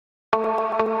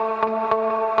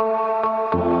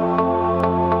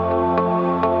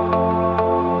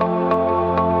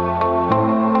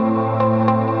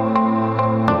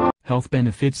health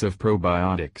benefits of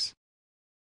probiotics.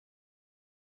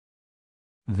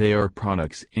 They are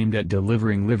products aimed at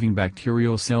delivering living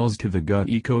bacterial cells to the gut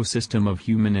ecosystem of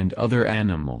human and other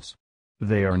animals.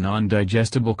 They are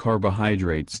non-digestible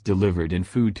carbohydrates delivered in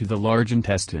food to the large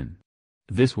intestine.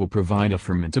 This will provide a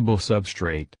fermentable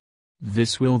substrate.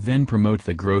 This will then promote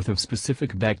the growth of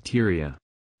specific bacteria.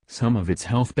 Some of its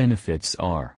health benefits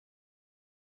are: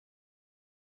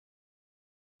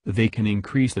 they can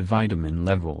increase the vitamin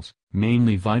levels,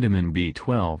 mainly vitamin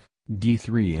B12,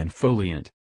 D3 and foliate.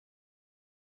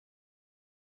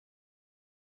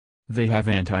 They have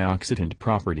antioxidant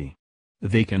property.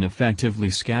 They can effectively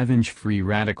scavenge free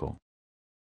radical.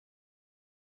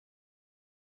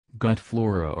 Gut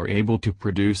flora are able to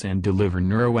produce and deliver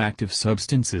neuroactive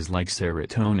substances like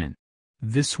serotonin.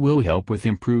 This will help with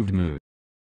improved mood.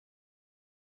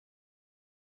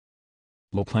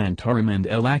 Lplantarum and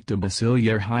L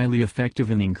actobacilliare highly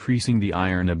effective in increasing the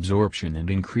iron absorption and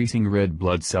increasing red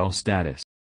blood cell status.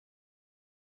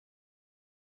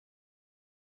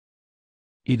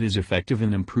 It is effective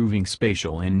in improving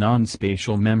spatial and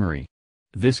non-spatial memory.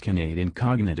 This can aid in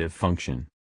cognitive function.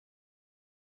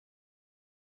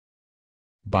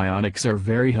 Biotics are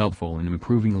very helpful in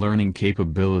improving learning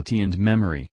capability and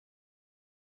memory.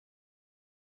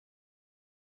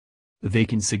 They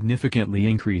can significantly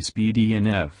increase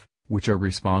BDNF, which are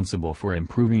responsible for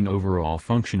improving overall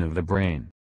function of the brain.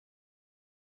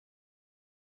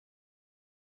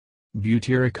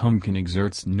 Biotics can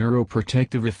exert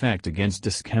neuroprotective effect against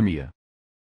ischemia.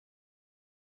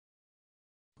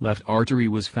 Left artery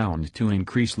was found to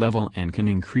increase level and can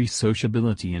increase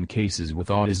sociability in cases with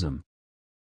autism.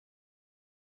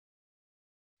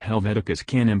 Helveticus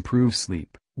can improve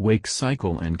sleep, wake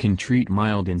cycle and can treat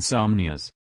mild insomnias.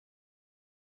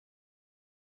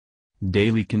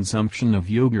 Daily consumption of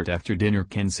yogurt after dinner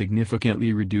can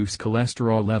significantly reduce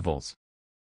cholesterol levels.